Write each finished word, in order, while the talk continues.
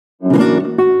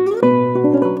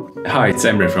Hi, it's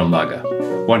Emre from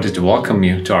LAGA. Wanted to welcome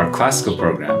you to our classical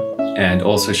program and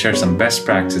also share some best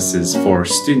practices for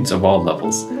students of all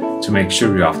levels to make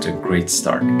sure you're off to a great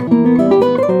start.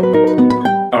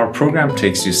 Our program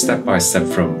takes you step by step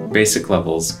from basic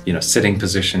levels, sitting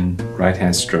position, right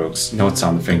hand strokes, notes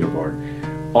on the fingerboard,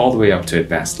 all the way up to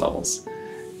advanced levels.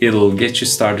 It'll get you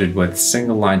started with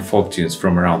single line folk tunes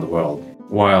from around the world,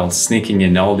 while sneaking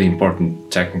in all the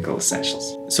important technical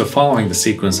essentials. So following the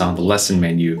sequence on the lesson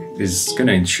menu is going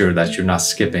to ensure that you're not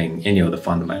skipping any of the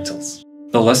fundamentals.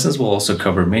 The lessons will also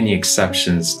cover many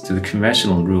exceptions to the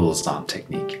conventional rules on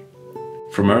technique.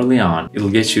 From early on, it'll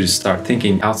get you to start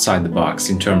thinking outside the box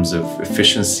in terms of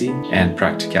efficiency and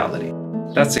practicality.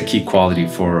 That's a key quality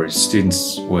for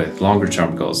students with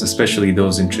longer-term goals, especially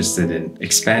those interested in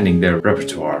expanding their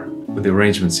repertoire with the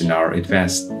arrangements in our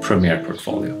advanced Premiere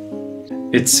portfolio.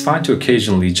 It's fine to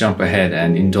occasionally jump ahead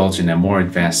and indulge in a more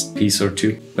advanced piece or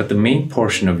two, but the main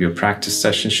portion of your practice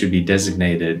session should be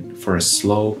designated for a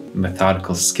slow,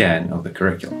 methodical scan of the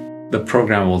curriculum. The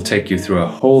program will take you through a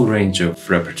whole range of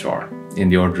repertoire in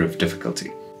the order of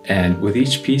difficulty. And with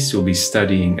each piece, you'll be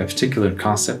studying a particular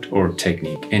concept or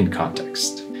technique in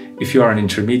context. If you are an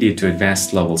intermediate to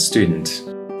advanced level student,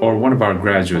 or one of our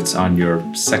graduates on your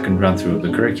second run-through of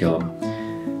the curriculum,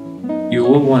 you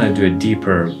will want to do a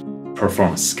deeper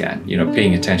performance scan,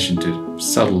 paying attention to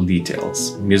subtle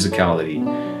details, musicality,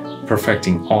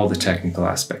 perfecting all the technical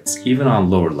aspects, even on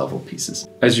lower level pieces.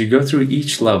 As you go through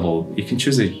each level, you can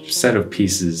choose a set of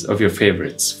pieces of your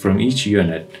favorites from each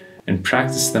unit and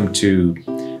practice them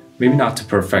to, maybe not to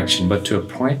perfection, but to a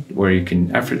point where you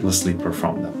can effortlessly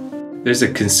perform them. There's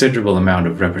a considerable amount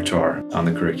of repertoire on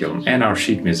the curriculum and our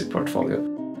sheet music portfolio,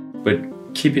 but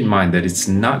keep in mind that it's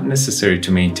not necessary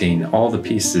to maintain all the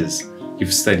pieces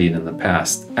you've studied in the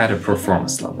past at a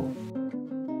performance level.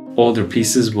 Older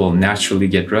pieces will naturally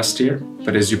get rustier,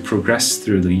 but as you progress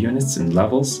through the units and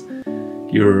levels,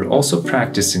 you're also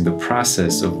practicing the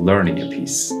process of learning a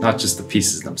piece, not just the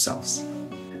pieces themselves.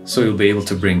 So you'll be able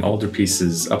to bring older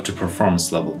pieces up to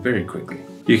performance level very quickly.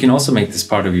 You can also make this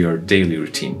part of your daily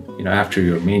routine. After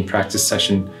your main practice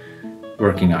session,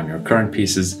 working on your current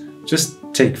pieces, just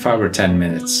take 5 or 10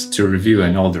 minutes to review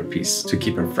an older piece to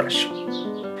keep it fresh.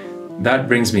 That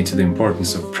brings me to the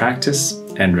importance of practice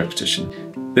and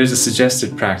repetition. There's a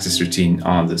suggested practice routine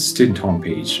on the student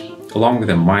homepage, along with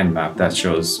a mind map that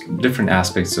shows different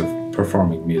aspects of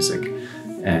performing music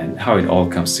and how it all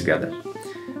comes together.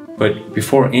 But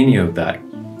before any of that,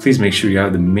 please make sure you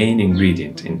have the main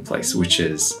ingredient in place, which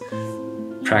is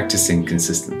practicing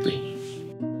consistently.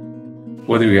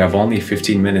 Whether you have only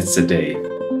 15 minutes a day,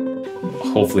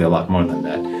 hopefully a lot more than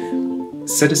that,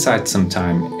 set aside some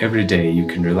time every day you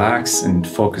can relax and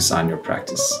focus on your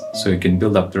practice so you can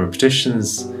build up the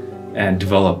repetitions and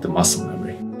develop the muscle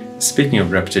memory. Speaking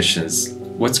of repetitions,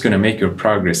 what's going to make your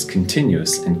progress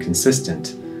continuous and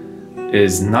consistent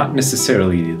is not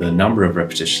necessarily the number of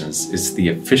repetitions, it's the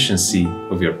efficiency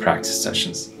of your practice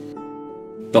sessions.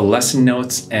 The lesson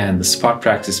notes and the spot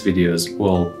practice videos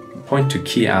will point to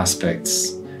key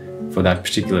aspects for that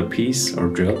particular piece or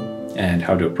drill and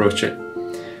how to approach it.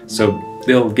 So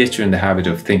they'll get you in the habit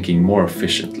of thinking more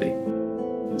efficiently,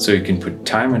 so you can put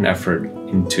time and effort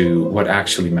into what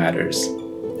actually matters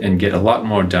and get a lot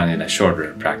more done in a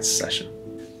shorter practice session.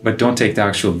 But don't take the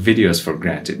actual videos for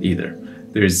granted either.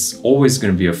 There's always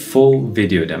going to be a full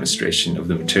video demonstration of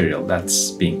the material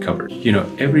that's being covered.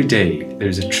 Every day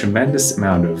there's a tremendous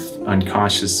amount of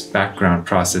unconscious background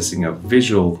processing of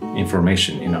visual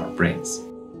information in our brains.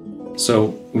 So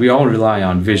we all rely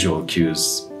on visual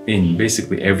cues in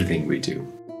basically everything we do.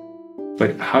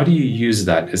 But how do you use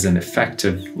that as an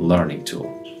effective learning tool?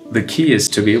 The key is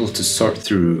to be able to sort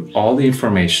through all the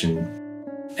information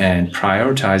and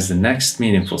prioritize the next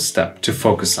meaningful step to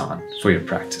focus on for your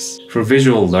practice. For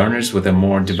visual learners with a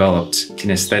more developed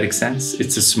kinesthetic sense,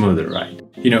 it's a smoother ride.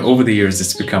 Over the years,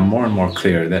 it's become more and more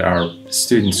clear that our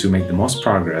students who make the most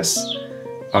progress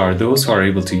are those who are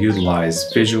able to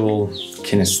utilize visual,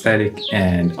 kinesthetic,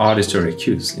 and auditory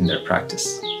cues in their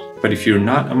practice. But if you're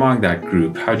not among that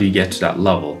group, how do you get to that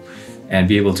level and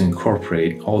be able to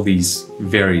incorporate all these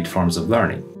varied forms of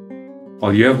learning?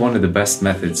 Well, you have one of the best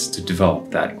methods to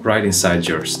develop that right inside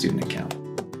your student account.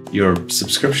 Your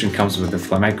subscription comes with the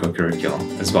Flamenco curriculum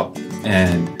as well,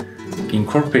 and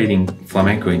incorporating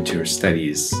flamenco into your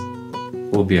studies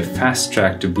will be a fast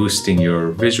track to boosting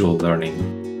your visual learning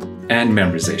and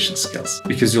memorization skills,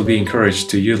 because you'll be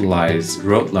encouraged to utilize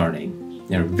rote learning,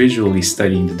 visually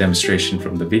studying the demonstration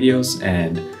from the videos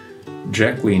and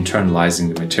directly internalizing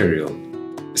the material,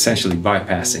 essentially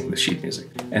bypassing the sheet music.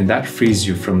 And that frees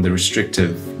you from the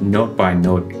restrictive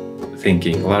note-by-note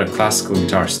thinking a lot of classical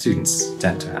guitar students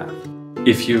tend to have.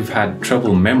 If you've had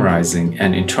trouble memorizing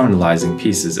and internalizing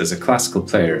pieces as a classical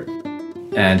player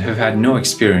and have had no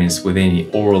experience with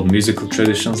any oral musical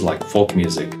traditions like folk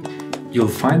music, you'll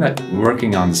find that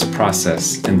working on this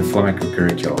process in the flamenco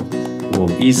curriculum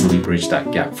will easily bridge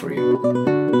that gap for you.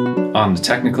 On the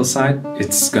technical side,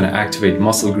 it's going to activate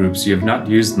muscle groups you have not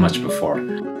used much before,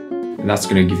 and that's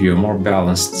going to give you a more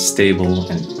balanced, stable,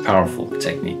 and powerful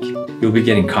technique. You'll be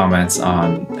getting comments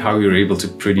on how you're able to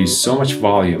produce so much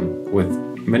volume with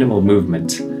minimal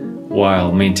movement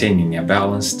while maintaining a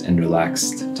balanced and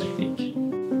relaxed technique.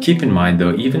 Keep in mind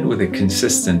though, even with a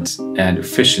consistent and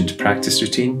efficient practice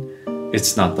routine,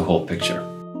 it's not the whole picture.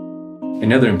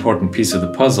 Another important piece of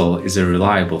the puzzle is a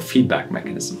reliable feedback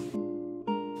mechanism.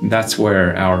 That's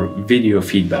where our video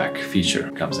feedback feature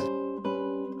comes in.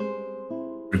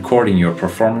 Recording your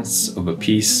performance of a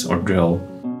piece or drill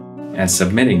and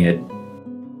submitting it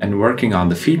and working on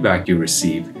the feedback you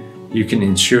receive, you can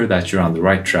ensure that you're on the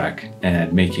right track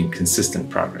and making consistent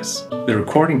progress. The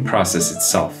recording process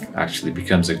itself actually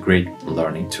becomes a great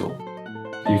learning tool.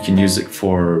 You can use it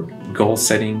for goal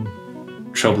setting,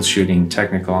 troubleshooting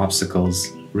technical obstacles,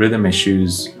 rhythm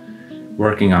issues,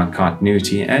 working on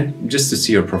continuity, and just to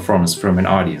see your performance from an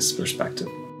audience perspective.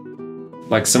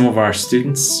 Like some of our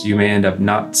students, you may end up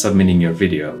not submitting your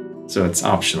video, so it's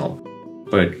optional.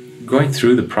 But going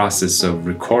through the process of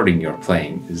recording your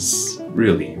playing is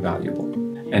really valuable.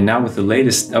 And now with the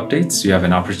latest updates, you have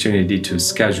an opportunity to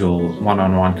schedule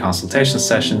one-on-one consultation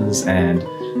sessions and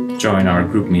join our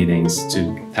group meetings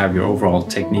to have your overall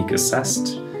technique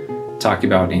assessed, talk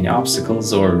about any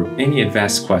obstacles or any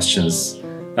advanced questions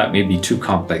that may be too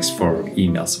complex for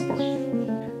email support.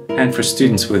 And for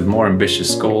students with more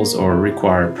ambitious goals or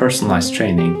require personalized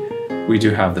training, we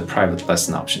do have the private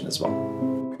lesson option as well.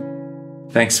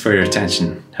 Thanks for your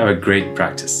attention. Have a great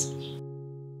practice.